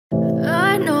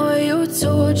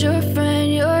told your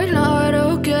friend you're not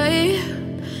okay?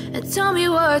 And tell me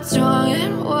what's wrong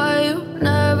and why you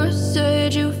never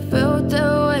said you felt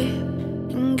that way.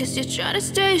 And guess you're trying to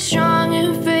stay strong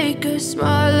and fake a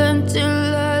smile until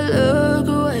I look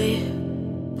away.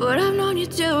 But I've known you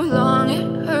too long,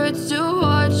 it hurts to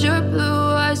watch your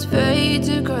blue eyes fade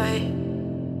to gray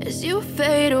as you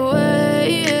fade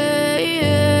away,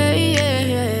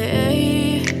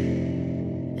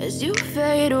 as you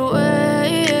fade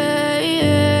away.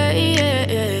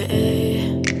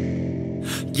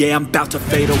 Yeah, I'm about to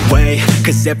fade away,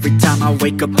 cause every time I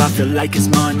wake up I feel like it's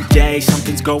Monday.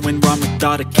 Something's going wrong with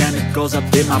all the chemicals up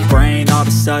in my brain. All of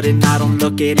a sudden I don't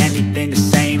look at anything the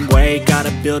same way.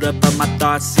 Gotta build up of my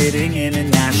thoughts sitting in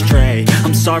an ashtray.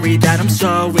 I'm sorry that I'm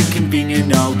so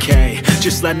inconvenient, okay?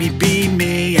 Just let me be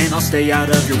me and I'll stay out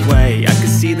of your way. I can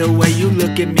see the way you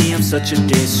look at me, I'm such a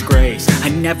disgrace. I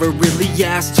never really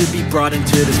asked to be brought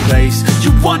into this place.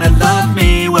 You wanna love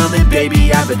me? Well then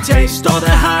baby I have a taste. All the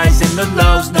highs and the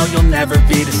lows, no you'll never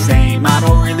be the same. I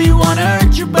don't really wanna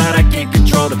hurt you but I can't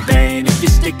control the pain. If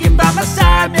you're sticking by my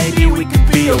side maybe we could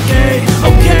be okay.